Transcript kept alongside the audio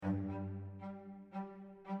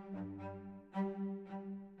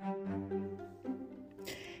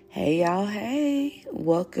Hey y'all, hey.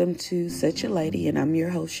 Welcome to Such a Lady, and I'm your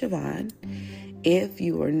host, Siobhan. If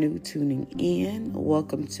you are new tuning in,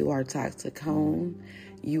 welcome to our Toxic Home.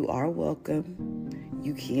 You are welcome.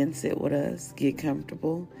 You can sit with us, get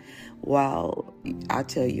comfortable, while I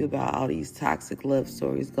tell you about all these toxic love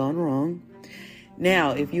stories gone wrong.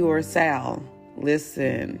 Now, if you are Sal,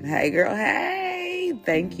 listen. Hey girl, hey.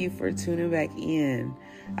 Thank you for tuning back in.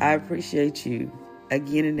 I appreciate you.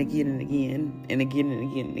 Again and again and again and again and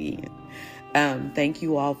again and again. Thank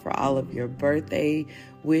you all for all of your birthday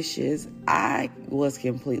wishes. I was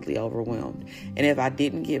completely overwhelmed. And if I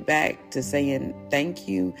didn't get back to saying thank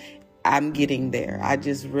you, I'm getting there. I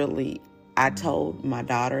told my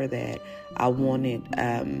daughter that I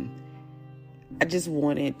just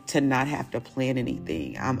wanted to not have to plan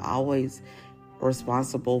anything. I'm always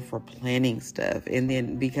responsible for planning stuff. And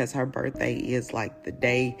then because her birthday is like the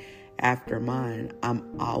day after mine,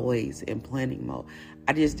 I'm always in planning mode.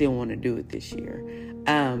 I just didn't want to do it this year.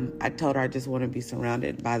 I told her I just want to be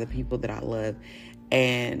surrounded by the people that I love.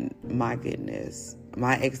 And my goodness,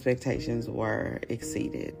 my expectations were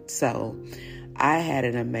exceeded. So I had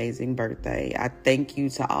an amazing birthday. I thank you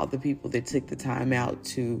to all the people that took the time out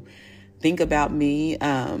to think about me.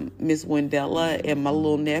 Miss Wendella and my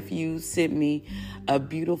little nephew sent me a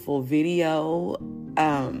beautiful video.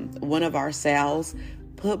 One of our Sals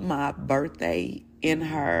put my birthday in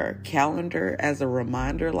her calendar as a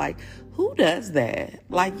reminder. Like, who does that?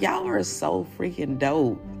 Like, y'all are so freaking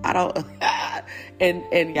dope. I don't,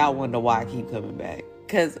 and y'all wonder why I keep coming back.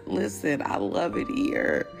 Cause listen, I love it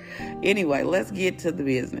here. Anyway, let's get to the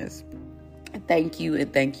business. Thank you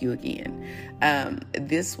and thank you again.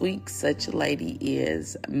 This week, Such a Lady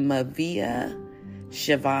is Mavia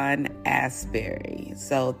Siobhan Asbury.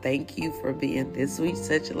 So thank you for being this week's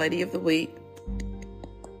Such a Lady of the Week.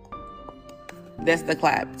 That's the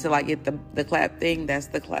clap. Till I get the clap thing, that's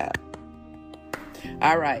the clap.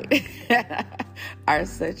 All right. Our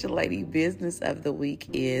Such a Lady business of the week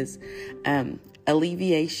is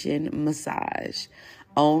Alleviation Massage,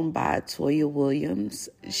 owned by Toya Williams.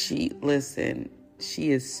 She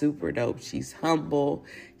is super dope. She's humble.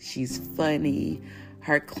 She's funny.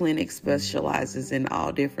 Her clinic specializes in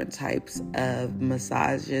all different types of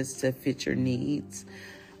massages to fit your needs.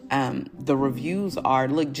 The reviews are,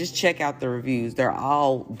 just check out the reviews. They're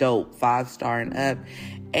all dope, 5-star and up.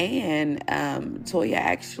 And Toya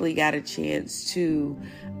actually got a chance to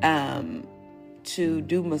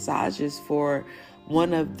do massages for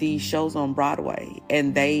one of the shows on Broadway,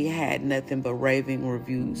 and they had nothing but raving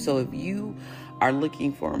reviews. So if you are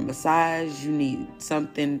looking for a massage, you need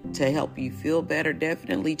something to help you feel better,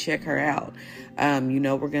 definitely check her out.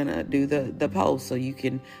 We're gonna do the post, so you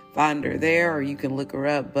can find her there or you can look her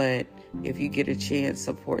up. But if you get a chance,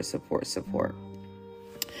 support.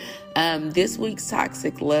 This week's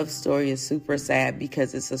toxic love story is super sad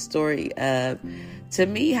because it's a story of, to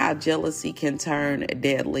me, how jealousy can turn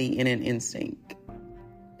deadly in an instinct.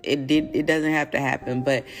 It doesn't have to happen,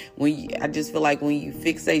 but I just feel like when you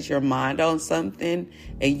fixate your mind on something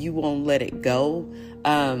and you won't let it go,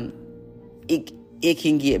 it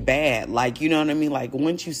can get bad. Like, you know what I mean? Like,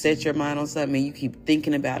 once you set your mind on something and you keep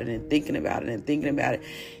thinking about it and thinking about it and thinking about it,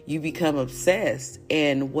 you become obsessed.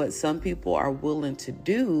 And what some people are willing to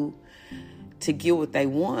do to get what they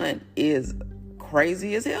want is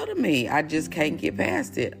crazy as hell to me. I just can't get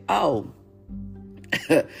past it. Oh,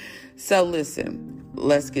 so listen,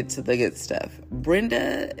 let's get to the good stuff.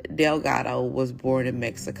 Brenda Delgado was born in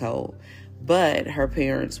Mexico, but her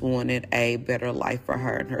parents wanted a better life for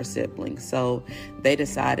her and her siblings. So they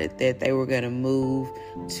decided that they were going to move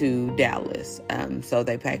to Dallas. So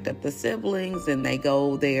they packed up the siblings and they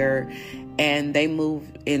go there and they move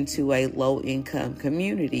into a low-income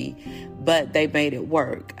community, but they made it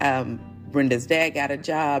work. Brenda's dad got a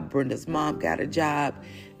job. Brenda's mom got a job.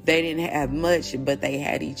 They didn't have much, but they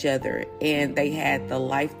had each other and they had the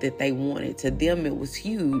life that they wanted. To them, it was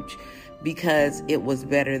huge because it was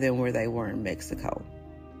better than where they were in Mexico.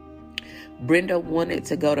 Brenda wanted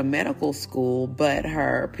to go to medical school, but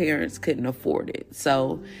her parents couldn't afford it.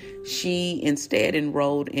 So she instead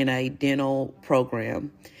enrolled in a dental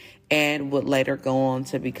program and would later go on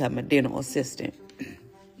to become a dental assistant.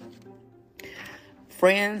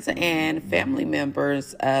 Friends and family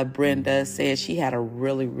members of Brenda said she had a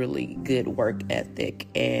really, really good work ethic,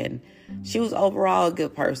 and she was overall a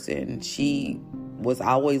good person. She was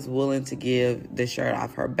always willing to give the shirt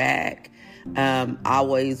off her back,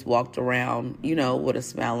 always walked around, with a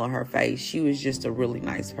smile on her face. She was just a really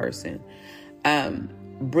nice person.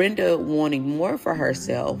 Brenda, wanting more for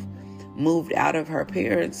herself, moved out of her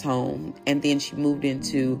parents' home, and then she moved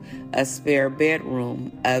into a spare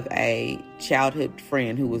bedroom of a childhood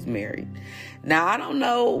friend who was married. Now, I don't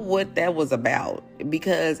know what that was about,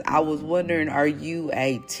 because I was wondering, are you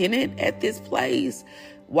a tenant at this place?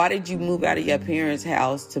 Why did you move out of your parents'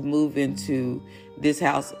 house to move into this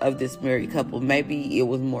house of this married couple? Maybe it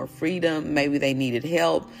was more freedom. Maybe they needed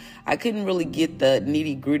help. I couldn't really get the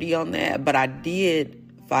nitty gritty on that, but I did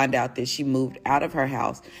find out that she moved out of her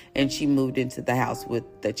house and she moved into the house with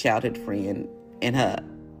the childhood friend and her,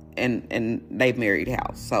 and they married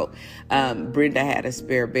house. So Brenda had a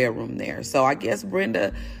spare bedroom there. So I guess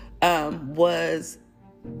Brenda was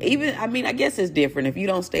even, I guess it's different. If you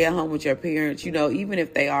don't stay at home with your parents, even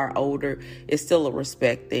if they are older, it's still a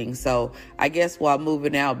respect thing. So I guess while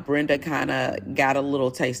moving out, Brenda kind of got a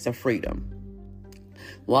little taste of freedom.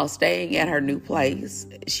 While staying at her new place,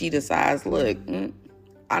 she decides, look,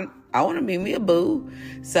 I want to meet me a boo.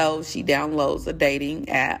 So she downloads a dating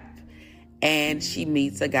app and she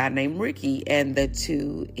meets a guy named Ricky, and the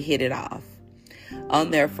two hit it off. On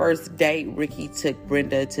their first date, Ricky took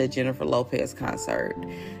Brenda to a Jennifer Lopez concert.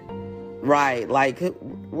 Right, like,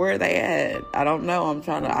 where are they at? I don't know.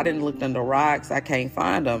 I didn't look under rocks. I can't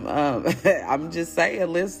find them. I'm just saying,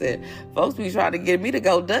 listen, folks be trying to get me to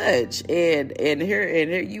go Dutch. And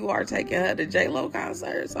here you are taking her to J-Lo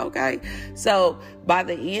concerts, okay? So by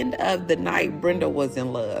the end of the night, Brenda was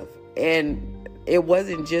in love. And it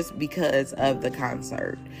wasn't just because of the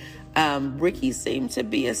concert. Ricky seemed to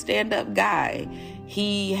be a stand-up guy.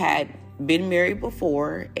 He had been married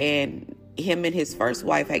before, and him and his first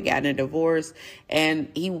wife had gotten a divorce, and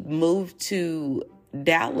he moved to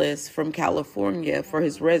Dallas from California for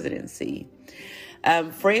his residency.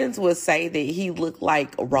 Friends would say that he looked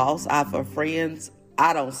like Ross off of Friends.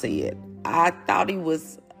 I don't see it. I thought he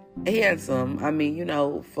was handsome,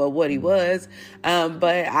 for what he was, but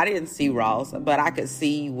I didn't see Ross, but I could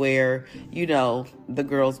see where, the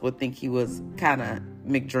girls would think he was kind of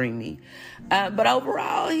McDreamy. But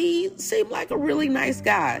overall, he seemed like a really nice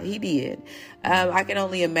guy. He did. I can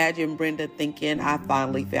only imagine Brenda thinking, I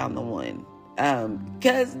finally found the one.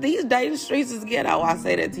 Because these dating streets is ghetto. I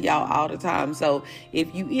say that to y'all all the time. So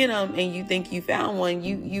if you in them and you think you found one,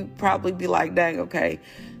 you probably be like, dang, okay,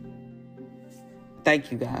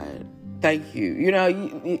 thank you, God. Thank you.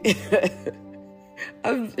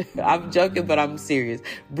 I'm joking, but I'm serious.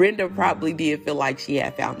 Brenda probably did feel like she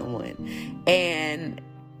had found the one. And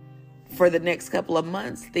for the next couple of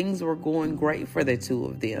months, things were going great for the two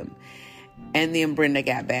of them. And then Brenda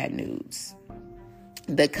got bad news.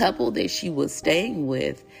 The couple that she was staying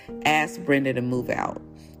with asked Brenda to move out.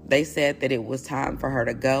 They said that it was time for her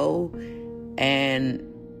to go, and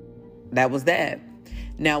that was that.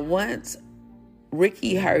 Now, once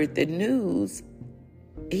Ricky heard the news,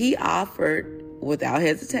 he offered without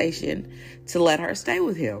hesitation to let her stay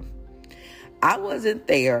with him. I wasn't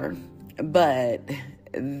there, but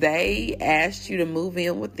they asked you to move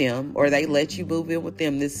in with them, or they let you move in with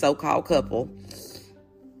them, this so-called couple.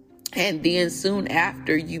 And then soon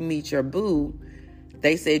after you meet your boo,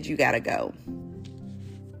 they said you gotta go.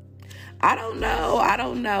 I don't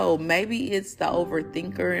know. Maybe it's the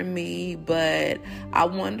overthinker in me, but I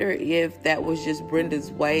wonder if that was just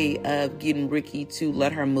Brenda's way of getting Ricky to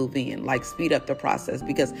let her move in, like speed up the process,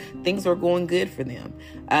 because things were going good for them.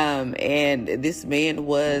 And this man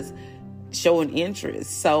was showing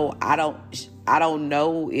interest. So I don't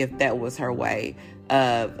know if that was her way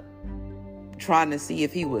of trying to see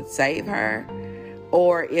if he would save her,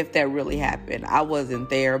 or if that really happened. I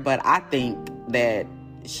wasn't there, but I think that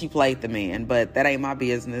she played the man, but that ain't my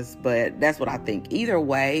business. But that's what I think. Either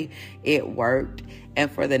way, it worked.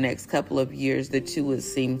 And for the next couple of years, the two would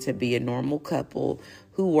seem to be a normal couple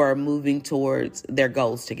who were moving towards their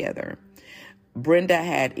goals together. Brenda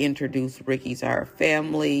had introduced Ricky to her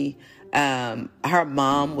family. Her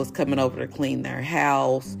mom was coming over to clean their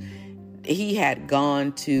house. He had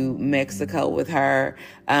gone to Mexico with her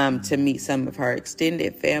to meet some of her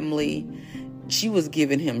extended family. She was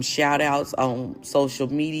giving him shout outs on social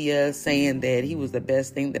media, saying that he was the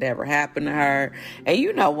best thing that ever happened to her.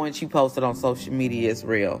 And once you post it on social media, it's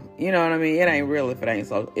real. You know what I mean? It ain't real if it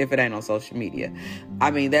ain't on social media.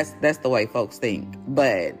 That's the way folks think.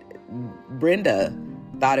 But Brenda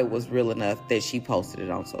thought it was real enough that she posted it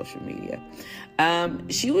on social media.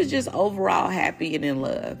 She was just overall happy and in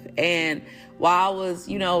love. And while I was,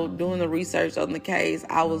 doing the research on the case,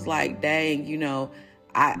 I was like, dang,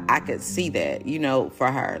 I could see that,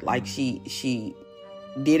 for her. Like she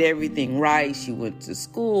did everything right. She went to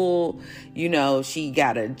school, she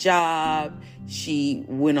got a job. She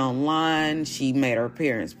went online. She made her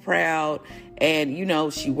parents proud.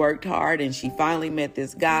 And, she worked hard and she finally met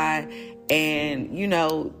this guy.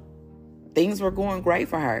 And, things were going great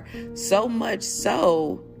for her. So much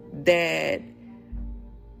so that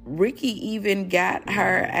Ricky even got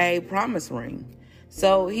her a promise ring.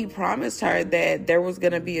 So he promised her that there was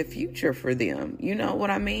going to be a future for them. You know what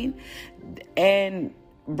I mean? And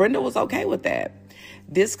Brenda was okay with that.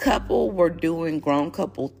 This couple were doing grown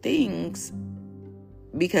couple things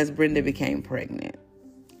because Brenda became pregnant.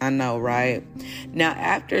 I know, right? Now,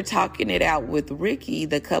 after talking it out with Ricky,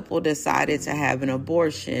 the couple decided to have an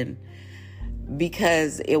abortion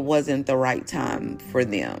because it wasn't the right time for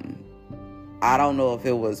them. I don't know if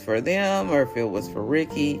it was for them or if it was for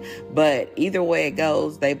Ricky, but either way it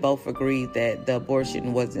goes, they both agreed that the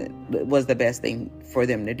abortion was the best thing for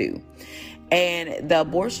them to do. And the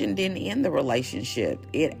abortion didn't end the relationship.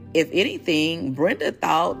 If anything, Brenda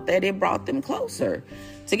thought that it brought them closer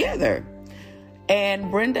together.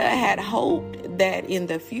 And Brenda had hoped that in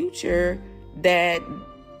the future that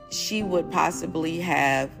she would possibly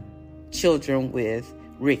have children with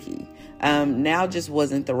Ricky. Now just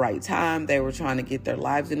wasn't the right time. They were trying to get their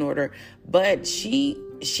lives in order. But she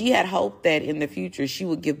had hoped that in the future she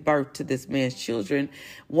would give birth to this man's children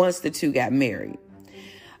once the two got married.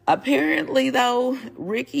 Apparently, though,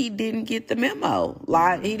 Ricky didn't get the memo.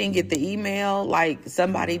 Like, he didn't get the email. Like,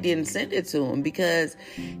 somebody didn't send it to him because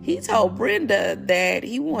he told Brenda that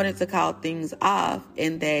he wanted to call things off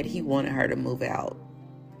and that he wanted her to move out.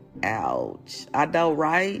 Ouch. I know,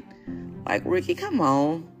 right? Like, Ricky, come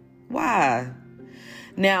on. Why?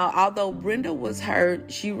 Now, although Brenda was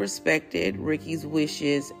hurt, she respected Ricky's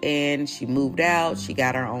wishes and she moved out. She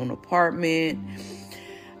got her own apartment.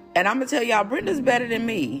 And I'm going to tell y'all, Brenda's better than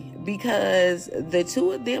me because the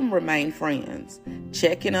two of them remain friends,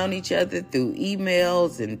 checking on each other through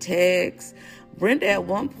emails and texts. Brenda at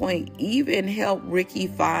one point even helped Ricky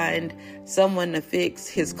find someone to fix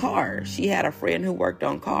his car. She had a friend who worked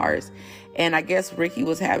on cars, and I guess Ricky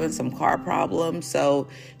was having some car problems. So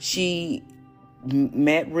she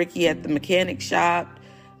met Ricky at the mechanic shop,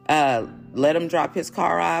 let him drop his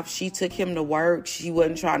car off. She took him to work. She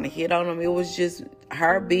wasn't trying to hit on him. It was just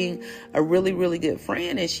her being a really, really good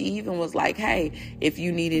friend. And she even was like, hey, if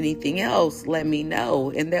you need anything else, let me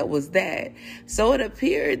know. And that was that. So it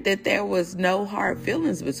appeared that there was no hard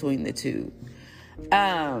feelings between the two.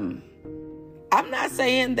 I'm not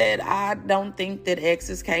saying that I don't think that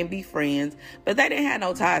exes can't be friends, but they didn't have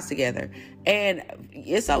no ties together. And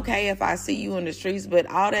it's okay if I see you in the streets, but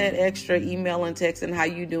all that extra email and text and how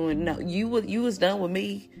you doing, no, you was done with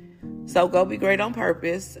me. So go be great on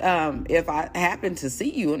purpose. If I happen to see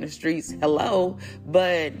you in the streets, hello,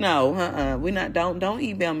 but no, don't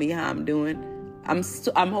email me how I'm doing.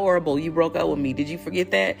 I'm horrible. You broke up with me. Did you forget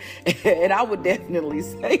that? And I would definitely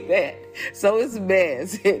say that. So it's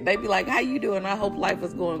best. They'd be like, how you doing? I hope life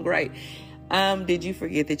is going great. Did you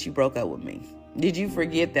forget that you broke up with me? Did you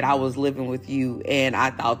forget that I was living with you and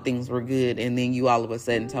I thought things were good, and then you all of a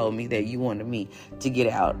sudden told me that you wanted me to get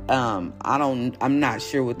out? I'm not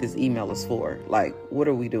sure what this email is for. Like, what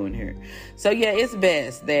are we doing here? So yeah, it's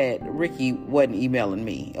best that Ricky wasn't emailing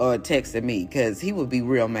me or texting me, because he would be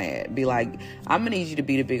real mad. Be like, I'm gonna need you to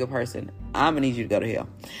be the bigger person. I'm gonna need you to go to hell.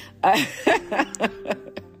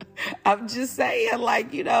 I'm just saying,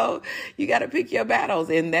 like, you got to pick your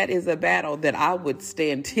battles. And that is a battle that I would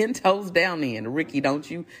stand 10 toes down in. Ricky, don't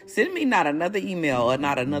you send me not another email or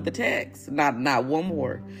not another text. Not one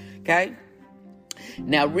more. Okay.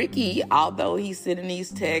 Now, Ricky, although he's sending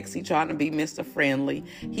these texts, he's trying to be Mr. Friendly.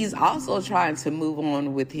 He's also trying to move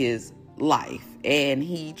on with his life. And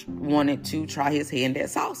he wanted to try his hand at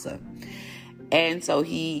salsa. And so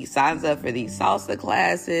he signs up for these salsa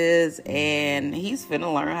classes, and he's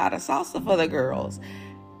finna learn how to salsa for the girls.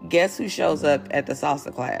 Guess who shows up at the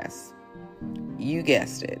salsa class? You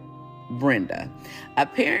guessed it, Brenda.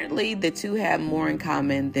 Apparently, the two have more in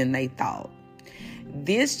common than they thought.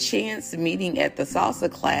 This chance meeting at the salsa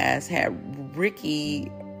class had Ricky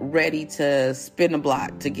ready to spin the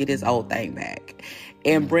block to get his old thing back.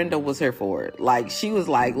 And Brenda was here for it. Like, she was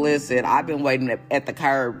like, listen, I've been waiting at the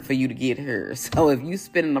curb for you to get here. So if you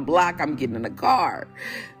spinning the block, I'm getting in the car.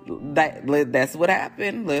 That's what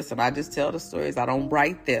happened. Listen, I just tell the stories. I don't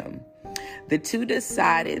write them. The two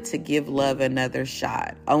decided to give love another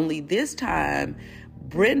shot. Only this time,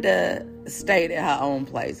 Brenda stayed at her own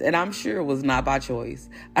place. And I'm sure it was not by choice.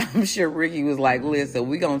 I'm sure Ricky was like, listen,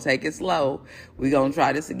 we're going to take it slow. We're going to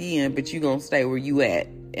try this again, but you're going to stay where you at.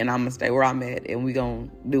 And I'm going to stay where I'm at. And we're going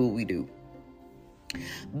to do what we do.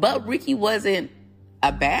 But Ricky wasn't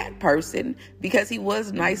a bad person, because he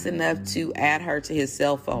was nice enough to add her to his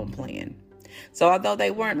cell phone plan. So although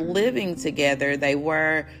they weren't living together, they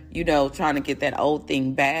were, trying to get that old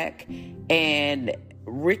thing back. And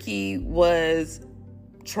Ricky was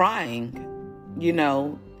trying,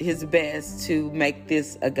 his best to make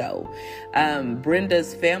this a go.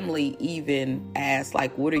 Brenda's family even asked,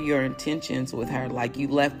 like, what are your intentions with her? Like, you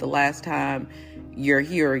left the last time, you're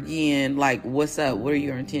here again. Like, what's up? What are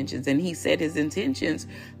your intentions? And he said his intentions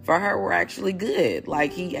for her were actually good.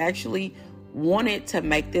 Like, he actually wanted to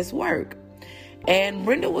make this work. And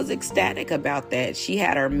Brenda was ecstatic about that. She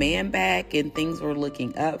had her man back and things were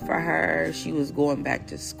looking up for her. She was going back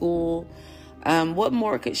to school. What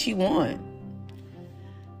more could she want?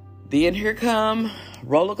 Then here come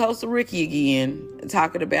Roller Coaster Ricky again,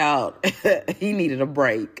 talking about he needed a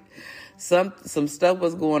break. Some stuff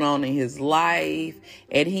was going on in his life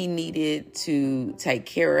and he needed to take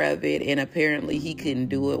care of it. And apparently he couldn't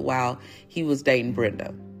do it while he was dating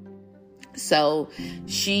Brenda. So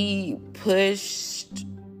she pushed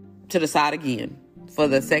to the side again for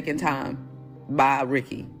the second time by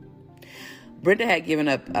Ricky. Brenda had given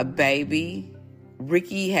up a baby.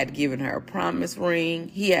 Ricky had given her a promise ring.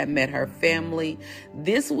 He had met her family.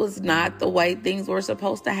 This was not the way things were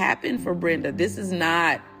supposed to happen for Brenda. This is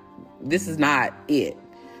not it.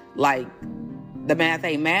 Like, the math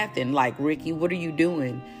ain't mathin'. Like, Ricky, what are you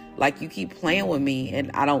doing? Like, you keep playing with me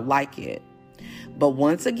and I don't like it. But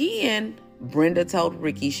once again, Brenda told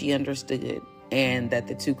Ricky she understood and that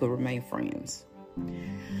the two could remain friends.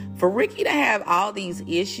 For Ricky to have all these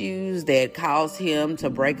issues that caused him to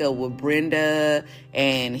break up with Brenda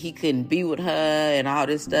and he couldn't be with her and all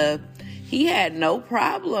this stuff, he had no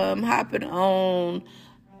problem hopping on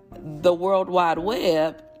the World Wide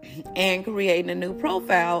Web and creating a new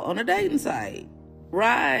profile on a dating site.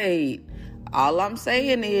 Right. All I'm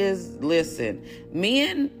saying is, listen,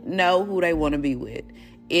 men know who they want to be with.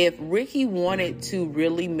 If Ricky wanted to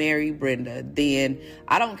really marry Brenda, then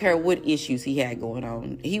I don't care what issues he had going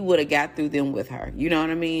on. He would have got through them with her. You know what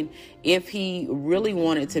I mean? If he really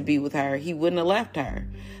wanted to be with her, he wouldn't have left her.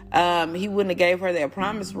 He wouldn't have gave her that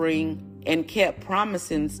promise ring and kept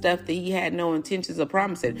promising stuff that he had no intentions of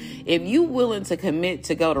promising. If you willing to commit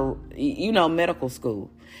to go to, medical school,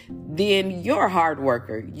 then you're a hard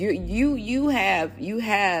worker. You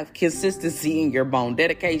have consistency in your bone,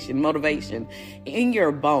 dedication, motivation in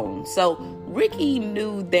your bone. So Ricky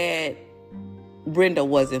knew that Brenda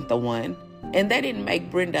wasn't the one, and that didn't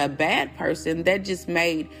make Brenda a bad person. That just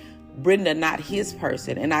made Brenda not his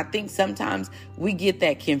person. And I think sometimes we get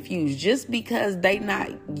that confused. Just because they not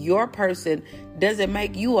your person doesn't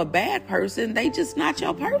make you a bad person. They just not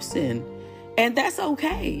your person, and that's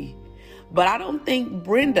okay. But I don't think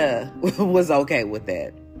Brenda was okay with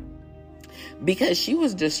that, because she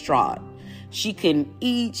was distraught. She couldn't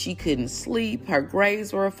eat. She couldn't sleep. Her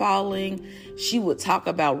grades were falling. She would talk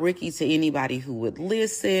about Ricky to anybody who would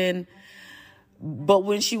listen. But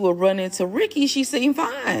when she would run into Ricky, she seemed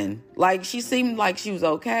fine. Like, she seemed like she was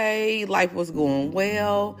okay. Life was going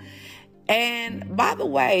well. And by the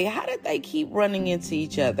way, how did they keep running into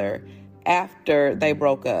each other after they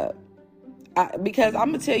broke up? Because I'm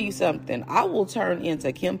going to tell you something. I will turn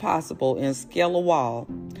into Kim Possible and scale a wall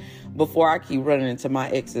before I keep running into my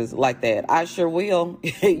exes like that. I sure will.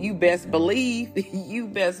 You best believe. You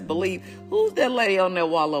best believe. Who's that lady on that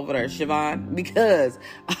wall over there, Siobhan? Because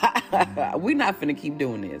we're not finna keep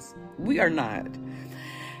doing this. We are not.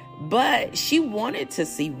 But she wanted to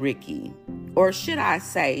see Ricky. Or should I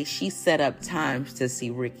say, she set up times to see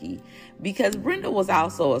Ricky. Because Brenda was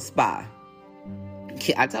also a spy.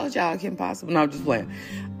 I told y'all Kim Possible. No, I'm just playing.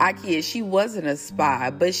 I kid. She wasn't a spy,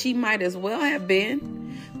 but she might as well have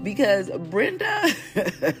been, because Brenda,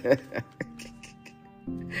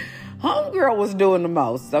 homegirl was doing the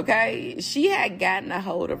most. Okay, she had gotten a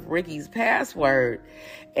hold of Ricky's password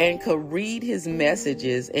and could read his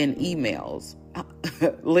messages and emails.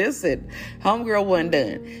 Listen, homegirl wasn't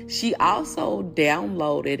done. She also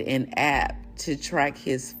downloaded an app to track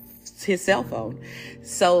his cell phone.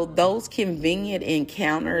 So those convenient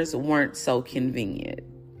encounters weren't so convenient.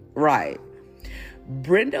 Right.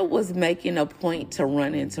 Brenda was making a point to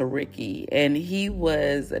run into Ricky, and he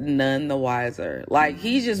was none the wiser. Like,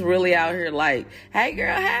 he's just really out here like, hey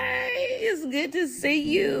girl, hey, it's good to see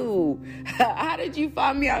you. How did you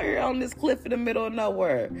find me out here on this cliff in the middle of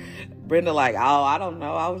nowhere? Brenda like, oh, I don't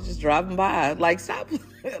know. I was just driving by. Like, stop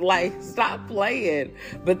playing.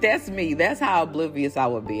 But that's me. That's how oblivious I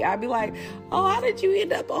would be. I'd be like, oh, how did you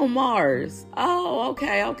end up on Mars? Oh,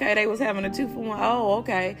 okay. They was having a 2-for-1. Oh,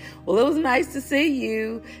 okay. Well, it was nice to see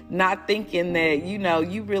you. Not thinking that,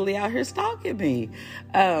 you really out here stalking me.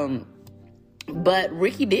 But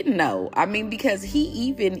Ricky didn't know. I mean, because he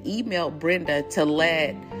even emailed Brenda to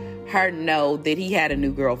let her know that he had a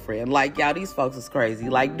new girlfriend. Like, y'all, these folks is crazy.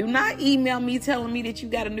 Like, do not email me telling me that you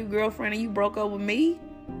got a new girlfriend and you broke up with me.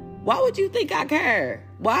 Why would you think I care?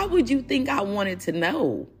 Why would you think I wanted to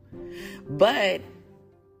know? But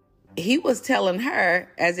he was telling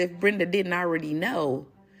her, as if Brenda didn't already know,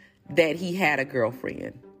 that he had a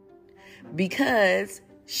girlfriend, because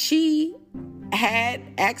she had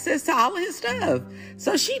access to all of his stuff.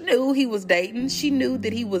 So she knew he was dating. She knew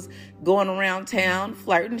that he was going around town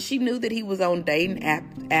flirting. She knew that he was on dating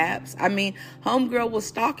apps. I mean, homegirl was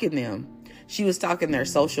stalking them. She was stalking their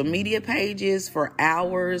social media pages for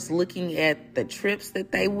hours, looking at the trips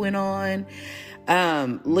that they went on,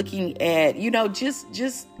 looking at,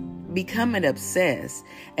 just becoming obsessed.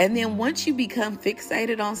 And then once you become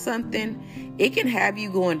fixated on something, it can have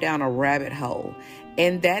you going down a rabbit hole.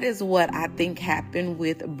 And that is what I think happened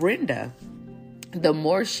with Brenda. The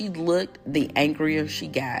more she looked, the angrier she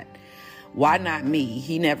got. Why not me?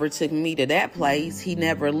 He never took me to that place. He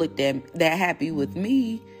never looked that happy with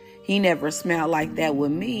me. He never smiled like that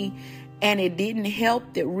with me. And it didn't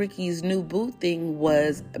help that Ricky's new boo thing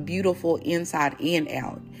was beautiful inside and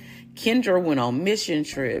out. Kendra went on mission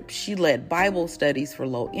trips. She led Bible studies for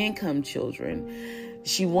low-income children.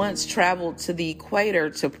 She once traveled to the equator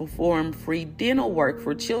to perform free dental work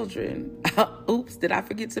for children. Oops, did I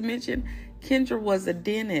forget to mention? Kendra was a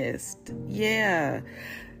dentist. Yeah.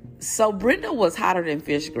 So Brenda was hotter than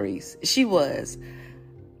fish grease. She was.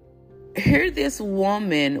 Here this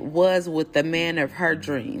woman was with the man of her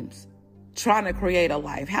dreams, trying to create a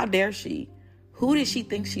life. How dare she? Who did she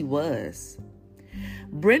think she was?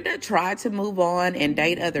 Brenda tried to move on and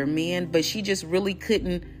date other men, but she just really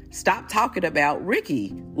couldn't stop talking about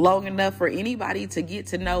Ricky long enough for anybody to get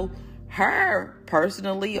to know her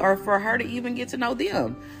personally, or for her to even get to know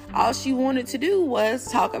them. All she wanted to do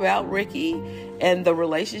was talk about Ricky and the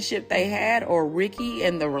relationship they had, or Ricky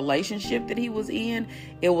and the relationship that he was in.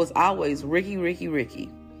 It was always Ricky, Ricky, Ricky.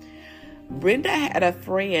 Brenda had a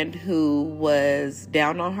friend who was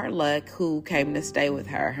down on her luck who came to stay with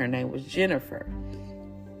her. Her name was Jennifer.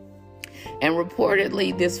 And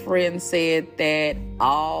reportedly, this friend said that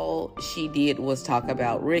all she did was talk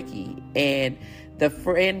about Ricky. And the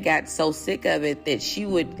friend got so sick of it that she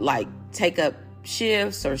would take up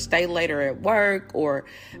shifts or stay later at work or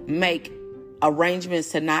make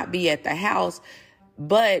arrangements to not be at the house.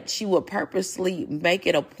 But she would purposely make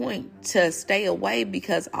it a point to stay away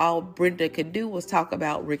because all Brenda could do was talk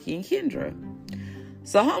about Ricky and Kendra.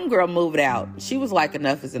 So homegirl moved out. She was like,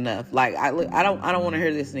 enough is enough. Like, I don't want to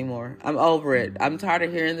hear this anymore. I'm over it. I'm tired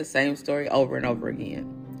of hearing the same story over and over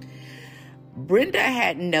again. Brenda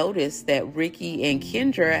had noticed that Ricky and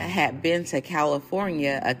Kendra had been to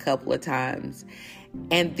California a couple of times.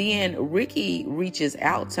 And then Ricky reaches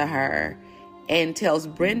out to her and tells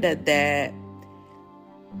Brenda that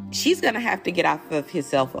she's going to have to get off of his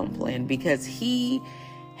cell phone plan because he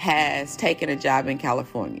has taken a job in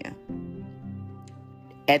California.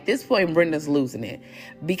 At this point, Brenda's losing it,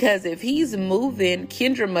 because if he's moving,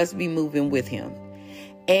 Kendra must be moving with him.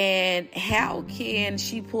 And how can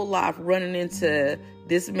she pull off running into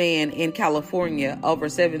this man in California over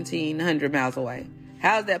 1,700 miles away?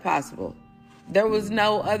 How is that possible? There was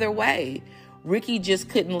no other way. Ricky just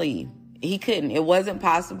couldn't leave. He couldn't. It wasn't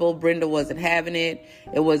possible. Brenda wasn't having it.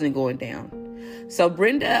 It wasn't going down. So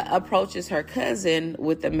Brenda approaches her cousin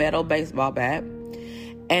with a metal baseball bat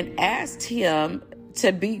and asked him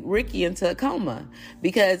to beat Ricky into a coma,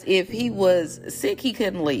 because if he was sick, he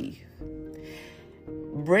couldn't leave.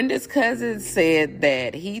 Brenda's cousin said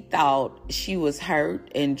that he thought she was hurt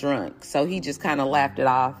and drunk, so he just kind of laughed it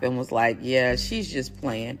off and was like, yeah, she's just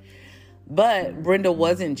playing. But Brenda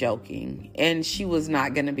wasn't joking, and she was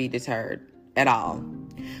not going to be deterred at all.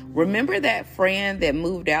 Remember that friend that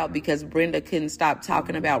moved out because Brenda couldn't stop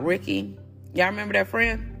talking about Ricky? Y'all remember that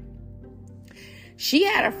friend? She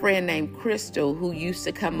had a friend named Crystal who used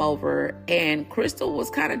to come over, and Crystal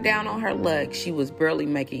was kind of down on her luck. She was barely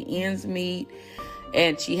making ends meet,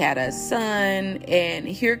 and she had a son. And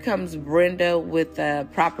here comes Brenda with a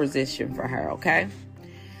proposition for her, okay?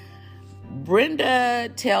 Brenda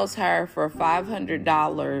tells her for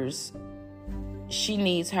 $500 she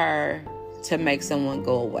needs her to make someone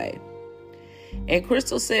go away. And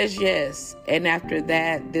Crystal says yes. And after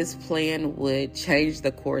that, this plan would change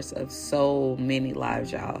the course of so many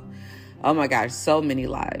lives, y'all. Oh my gosh, so many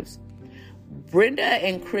lives. Brenda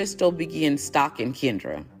and Crystal begin stalking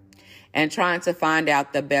Kendra and trying to find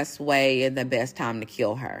out the best way and the best time to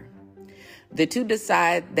kill her. The two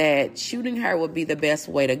decide that shooting her would be the best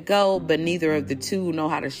way to go, but neither of the two know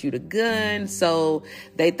how to shoot a gun, so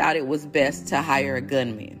they thought it was best to hire a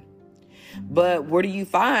gunman. But where do you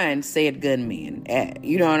find said gunmen at?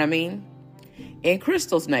 You know what I mean? In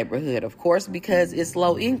Crystal's neighborhood, of course, because it's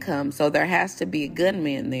low income, so there has to be a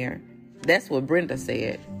gunman there. That's what Brenda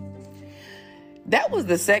said. That was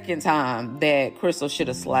the second time that Crystal should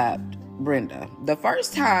have slapped Brenda. The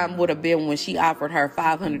first time would have been when she offered her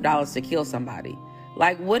 $500 to kill somebody.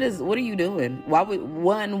 Like, what are you doing? Why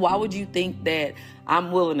would you think that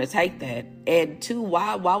I'm willing to take that? And two,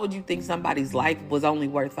 why would you think somebody's life was only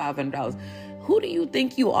worth $500? Who do you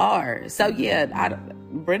think you are? So yeah,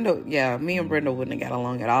 me and Brenda wouldn't have got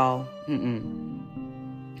along at all.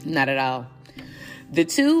 Not at all. The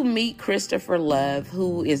two meet Christopher Love,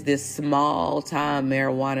 who is this small-time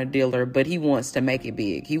marijuana dealer, but he wants to make it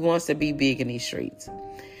big. He wants to be big in these streets.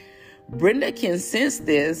 Brenda can sense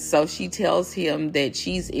this, so she tells him that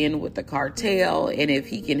she's in with the cartel, and if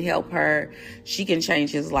he can help her, she can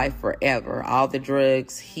change his life forever. All the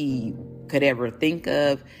drugs he could ever think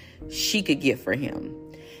of, she could get for him.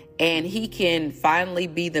 And he can finally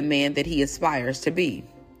be the man that he aspires to be.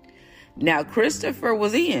 Now, Christopher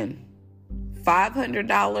was in.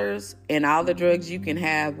 $500 and all the drugs you can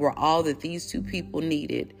have were all that these two people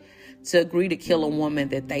needed to agree to kill a woman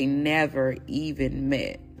that they never even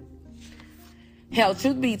met. Hell,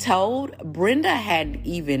 truth be told, Brenda hadn't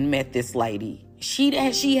even met this lady. She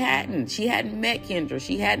hadn't met Kendra.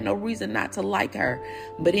 She had no reason not to like her.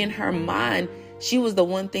 But in her mind, she was the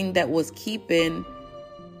one thing that was keeping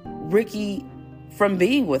Ricky from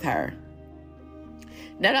being with her.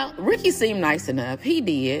 Now, Ricky seemed nice enough. He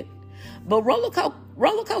did. But Roller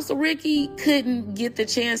Coaster Ricky couldn't get the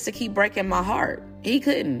chance to keep breaking my heart. He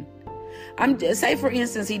couldn't. Say, for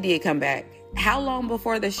instance, he did come back. How long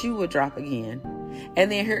before the shoe would drop again?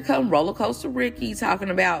 And then here come Roller Coaster Ricky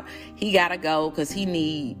talking about he got to go because he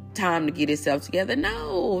need time to get himself together.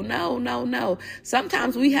 No.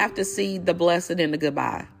 Sometimes we have to see the blessing in the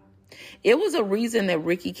goodbye. It was a reason that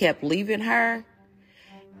Ricky kept leaving her.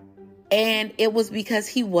 And it was because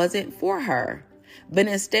he wasn't for her. But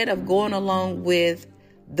instead of going along with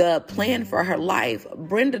the plan for her life,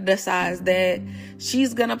 Brenda decides that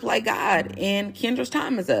she's going to play God and Kendra's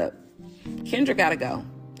time is up. Kendra got to go.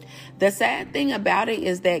 The sad thing about it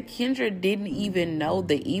is that Kendra didn't even know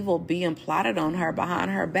the evil being plotted on her behind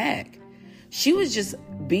her back. She was just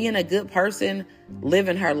being a good person,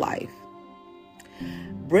 living her life.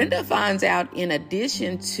 Brenda finds out, in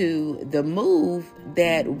addition to the move,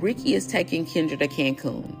 that Ricky is taking Kendra to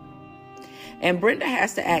Cancun. And Brenda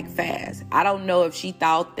has to act fast. I don't know if she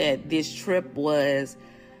thought that this trip was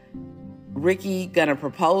Ricky gonna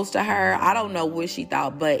propose to her. I don't know what she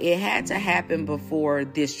thought, but it had to happen before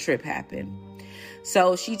this trip happened.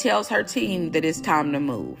 So she tells her team that it's time to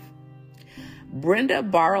move. Brenda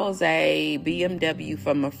borrows a BMW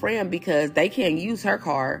from a friend because they can't use her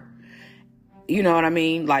car. You know what I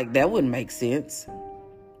mean? Like, that wouldn't make sense.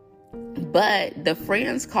 But the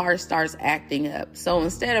friend's car starts acting up. So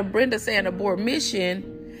instead of Brenda saying abort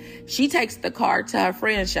mission, she takes the car to her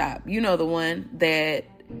friend's shop. You know, the one that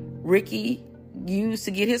Ricky used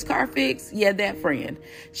to get his car fixed? Yeah, that friend.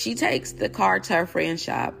 She takes the car to her friend's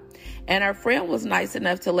shop. And her friend was nice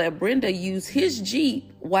enough to let Brenda use his Jeep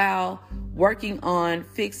while working on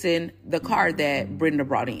fixing the car that Brenda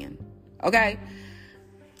brought in. Okay?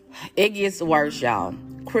 It gets worse, y'all.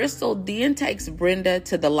 Crystal then takes Brenda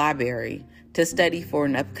to the library to study for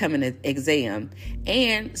an upcoming exam,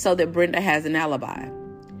 and so that Brenda has an alibi.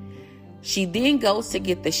 She then goes to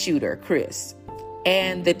get the shooter, Chris,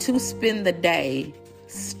 and the two spend the day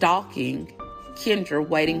stalking Kendra,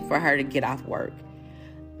 waiting for her to get off work.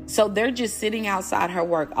 So they're just sitting outside her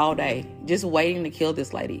work all day, just waiting to kill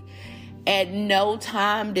this lady. At no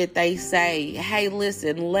time did they say, hey,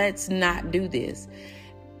 listen, let's not do this.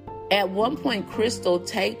 At one point, Crystal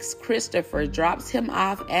takes Christopher, drops him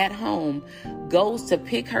off at home, goes to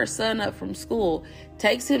pick her son up from school,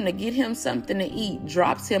 takes him to get him something to eat,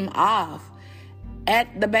 drops him off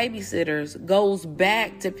at the babysitter's, goes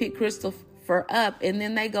back to pick Christopher up, and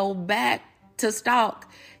then they go back to stalk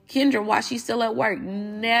Kendra while she's still at work.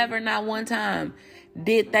 Never, not one time,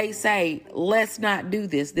 did they say, let's not do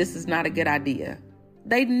this. This is not a good idea.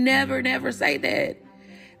 They never say that.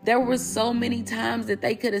 There were so many times that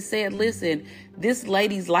they could have said, listen, this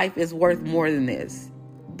lady's life is worth more than this.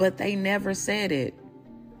 But they never said it.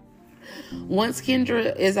 Once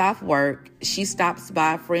Kendra is off work, she stops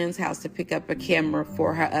by a friend's house to pick up a camera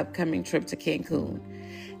for her upcoming trip to Cancun,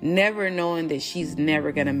 never knowing that she's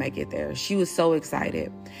never going to make it there. She was so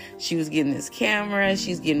excited. She was getting this camera.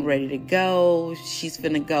 She's getting ready to go. She's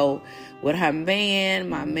finna go with her man,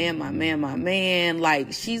 my man. Like,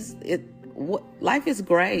 life is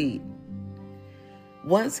great.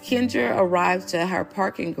 Once Kendra arrived to her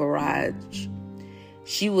parking garage,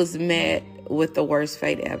 she was met with the worst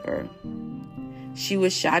fate ever. She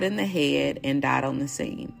was shot in the head and died on the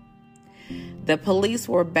scene. The police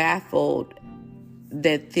were baffled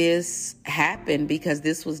that this happened because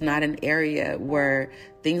this was not an area where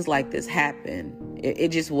things like this happen. It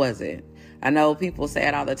just wasn't. I know people say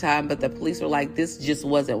it all the time, but the police were like, this just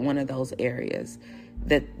wasn't one of those areas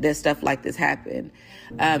that stuff like this happened.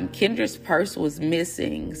 Kendra's purse was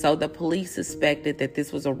missing, so the police suspected that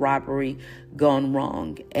this was a robbery gone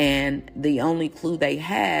wrong. And the only clue they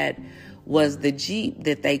had was the Jeep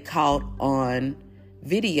that they caught on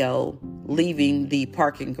video leaving the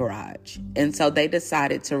parking garage. And so they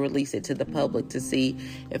decided to release it to the public to see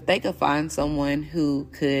if they could find someone who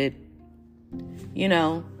could,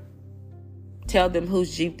 tell them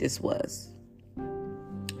whose Jeep this was.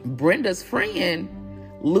 Brenda's friend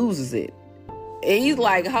loses it. And he's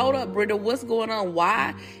like, hold up, Brenda, what's going on?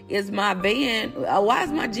 Why is my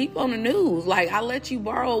Jeep on the news? Like, I let you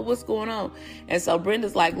borrow it. What's going on? And so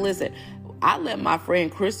Brenda's like, listen, I let my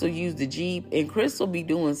friend Crystal use the Jeep, and Crystal be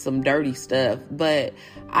doing some dirty stuff, but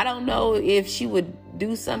I don't know if she would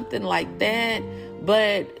do something like that.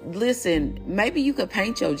 But listen, maybe you could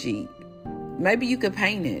paint your Jeep. Maybe you could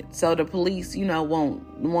paint it so the police,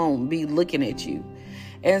 won't be looking at you.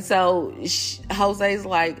 And so Jose's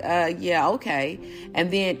like, yeah, okay.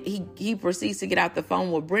 And then he proceeds to get out the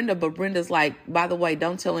phone with Brenda, but Brenda's like, by the way,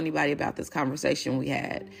 don't tell anybody about this conversation we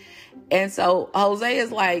had. And so Jose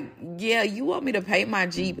is like, yeah, you want me to paint my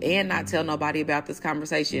Jeep and not tell nobody about this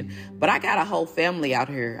conversation, but I got a whole family out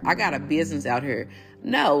here. I got a business out here.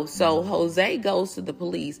 No. So Jose goes to the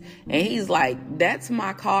police and he's like, that's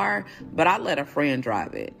my car, but I let a friend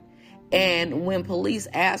drive it. And when police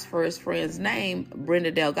asked for his friend's name,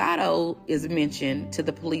 Brenda Delgado is mentioned to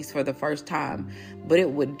the police for the first time, but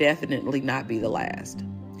it would definitely not be the last.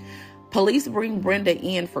 Police bring Brenda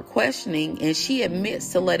in for questioning, and she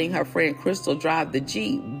admits to letting her friend Crystal drive the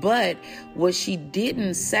Jeep. But what she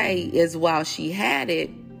didn't say is while she had it,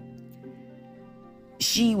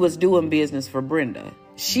 she was doing business for Brenda.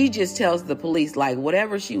 She just tells the police, like,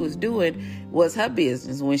 whatever she was doing was her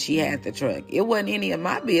business when she had the truck. It wasn't any of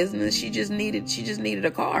my business. She just needed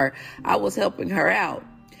a car. I was helping her out.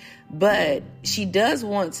 But she does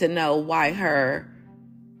want to know why her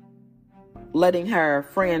letting her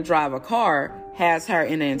friend drive a car has her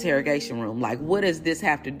in an interrogation room. Like, what does this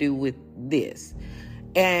have to do with this?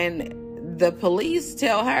 And the police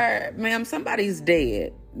tell her, ma'am, somebody's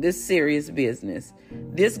dead. This serious business.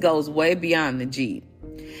 This goes way beyond the Jeep.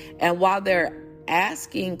 And while they're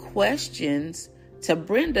asking questions to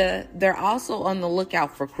Brenda, they're also on the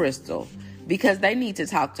lookout for Crystal because they need to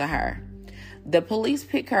talk to her. The police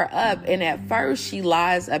pick her up, and at first she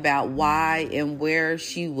lies about why and where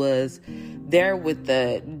she was there with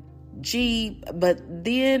the Jeep, but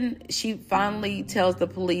then she finally tells the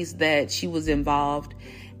police that she was involved,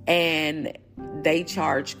 and they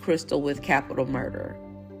charge Crystal with capital murder.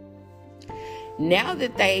 Now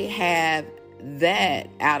that they have that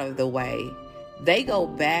out of the way, they go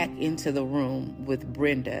back into the room with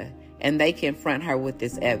Brenda and they confront her with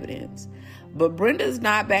this evidence. But Brenda's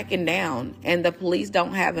not backing down, and the police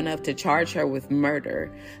don't have enough to charge her with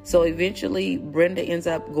murder. So eventually Brenda ends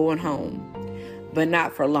up going home, but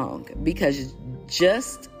not for long, because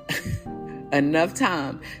just enough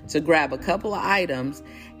time to grab a couple of items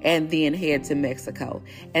and then head to Mexico.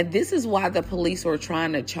 And this is why the police were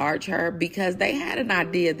trying to charge her, because they had an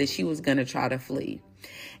idea that she was going to try to flee.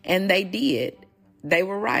 And they did. They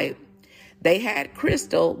were right. They had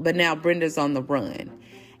Crystal, but now Brenda's on the run.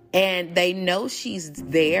 And they know she's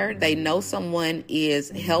there. They know someone is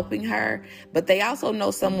helping her, but they also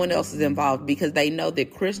know someone else is involved because they know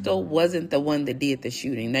that Crystal wasn't the one that did the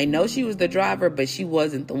shooting. They know she was the driver, but she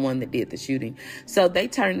wasn't the one that did the shooting. So they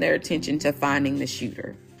turned their attention to finding the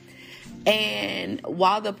shooter. And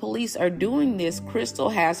while the police are doing this, Crystal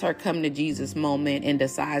has her come to Jesus moment and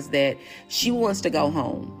decides that she wants to go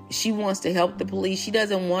home. She wants to help the police. She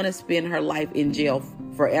doesn't want to spend her life in jail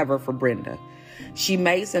forever for Brenda. She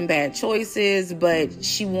made some bad choices, but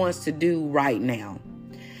she wants to do right now.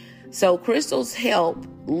 So Crystal's help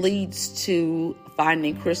leads to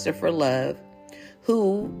finding Christopher Love,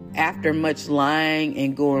 who, after much lying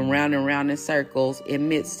and going round and round in circles,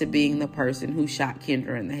 admits to being the person who shot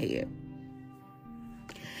Kendra in the head.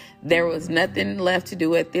 There was nothing left to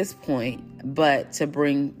do at this point but to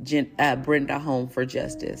bring Brenda home for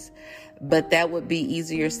justice. But that would be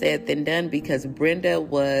easier said than done because Brenda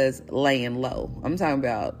was laying low. I'm talking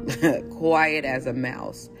about quiet as a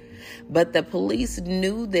mouse. But the police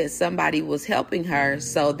knew that somebody was helping her,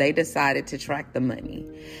 so they decided to track the money.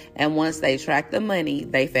 And once they tracked the money,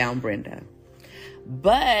 they found Brenda.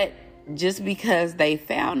 But just because they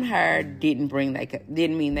found her didn't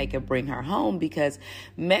mean they could bring her home, because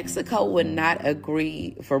Mexico would not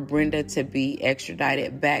agree for Brenda to be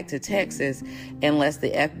extradited back to Texas unless the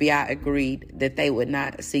FBI agreed that they would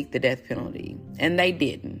not seek the death penalty. And they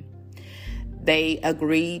didn't. They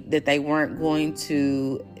agreed that they weren't going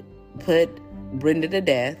to put Brenda to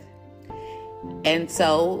death. And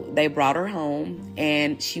so they brought her home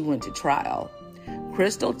and she went to trial.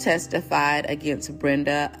 Crystal testified against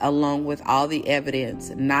Brenda along with all the evidence,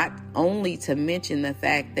 not only to mention the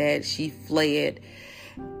fact that she fled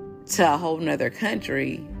to a whole nother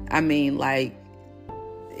country. I mean, like,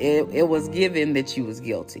 it was given that she was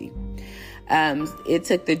guilty. It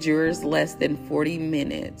took the jurors less than 40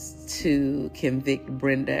 minutes to convict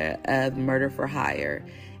Brenda of murder for hire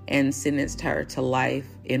and sentenced her to life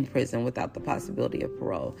in prison without the possibility of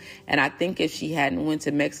parole. And I think if she hadn't went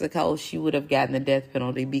to Mexico, she would have gotten the death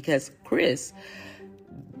penalty, because Chris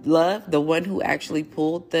Love, the one who actually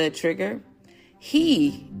pulled the trigger,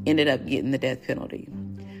 he ended up getting the death penalty.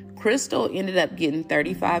 Crystal ended up getting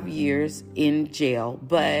 35 years in jail,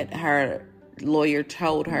 but her lawyer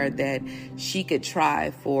told her that she could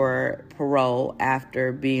try for parole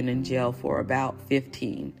after being in jail for about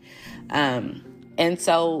 15. And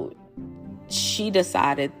so she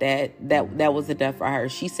decided that was enough for her.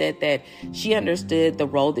 She said that she understood the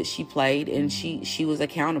role that she played, and she was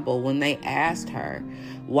accountable. When they asked her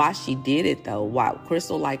why she did it, though, why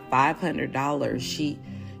Crystal like $500,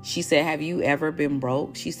 she said, "Have you ever been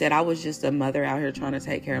broke?" She said, "I was just a mother out here trying to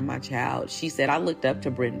take care of my child." She said, "I looked up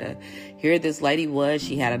to Brenda. Here this lady was.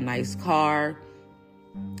 She had a nice car.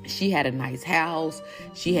 She had a nice house.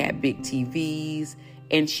 She had big TVs.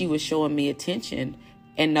 And she was showing me attention.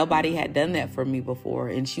 And nobody had done that for me before.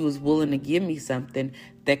 And she was willing to give me something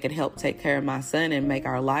that could help take care of my son and make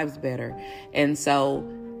our lives better." And so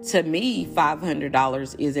to me,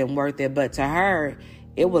 $500 isn't worth it. But to her,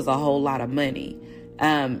 it was a whole lot of money.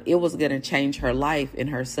 It was going to change her life and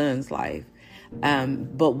her son's life.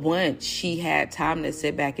 But once she had time to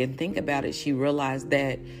sit back and think about it, she realized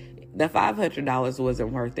that the $500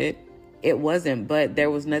 wasn't worth it. It wasn't, but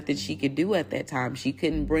there was nothing she could do at that time. She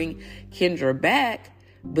couldn't bring Kendra back,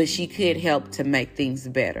 but she could help to make things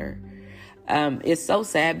better. It's so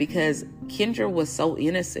sad because Kendra was so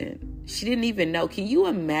innocent. She didn't even know. Can you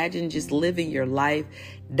imagine just living your life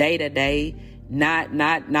day to day,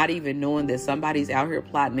 not even knowing that somebody's out here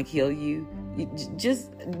plotting to kill you?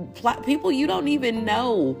 People you don't even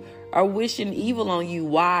know are wishing evil on you.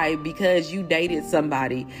 Why? Because you dated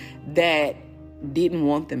somebody that didn't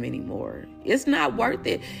want them anymore. It's not worth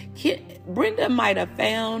it. Brenda might have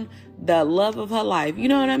found the love of her life. You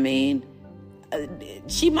know what I mean?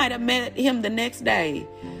 She might have met him the next day,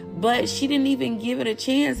 but she didn't even give it a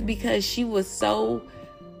chance because she was so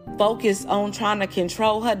focused on trying to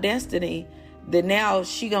control her destiny that now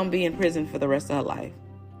she gonna be in prison for the rest of her life.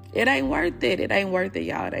 It ain't worth it. It ain't worth it,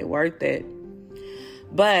 y'all. It ain't worth it.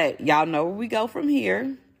 But y'all know where we go from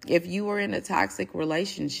here. If you are in a toxic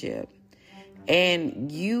relationship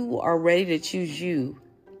and you are ready to choose you,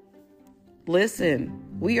 listen,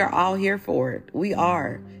 we are all here for it. We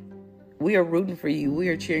are rooting for you. We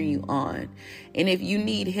are cheering you on. And if you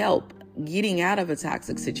need help getting out of a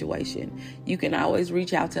toxic situation, you can always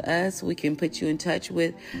reach out to us. We can put you in touch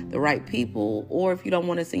with the right people. Or if you don't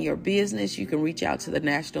want us in your business, you can reach out to the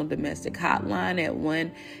National Domestic Hotline at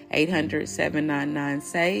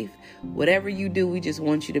 1-800-799-SAFE. Whatever you do, we just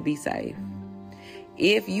want you to be safe.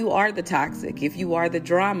 If you are the toxic, if you are the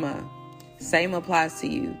drama, same applies to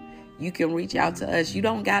you. You can reach out to us. You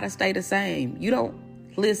don't got to stay the same.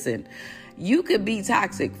 Listen, you could be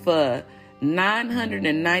toxic for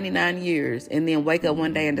 999 years and then wake up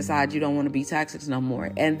one day and decide you don't want to be toxic no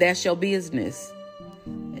more. And that's your business.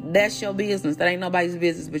 That's your business. That ain't nobody's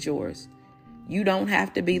business but yours. You don't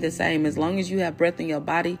have to be the same. As long as you have breath in your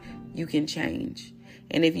body, you can change.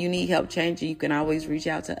 And if you need help changing, you can always reach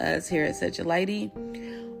out to us here at Such a Lady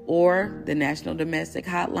or the National Domestic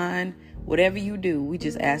Hotline. Whatever you do, we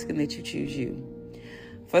just asking that you choose you.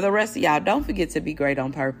 For the rest of y'all, don't forget to be great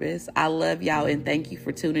on purpose. I love y'all and thank you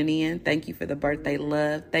for tuning in. Thank you for the birthday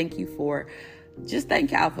love. Thank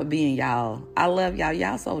y'all for being y'all. I love y'all.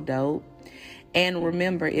 Y'all so dope. And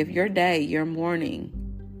remember, if your day, your morning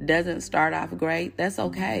doesn't start off great, that's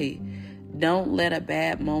okay. Don't let a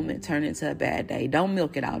bad moment turn into a bad day. Don't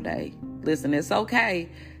milk it all day. Listen, it's okay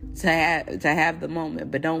to have the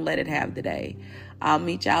moment, but don't let it have the day. I'll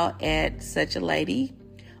meet y'all at Such a Lady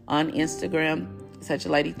on Instagram Such a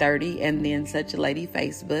Lady 30, and then Such a Lady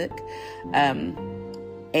Facebook.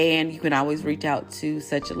 And you can always reach out to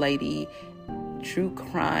Such a Lady True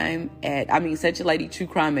Crime Such a Lady True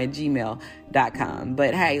Crime at gmail.com.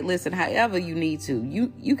 But hey, listen, however you need to,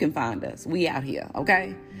 you can find us. We out here,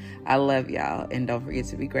 okay? I love y'all, and don't forget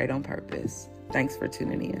to be great on purpose. Thanks for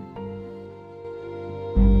tuning in.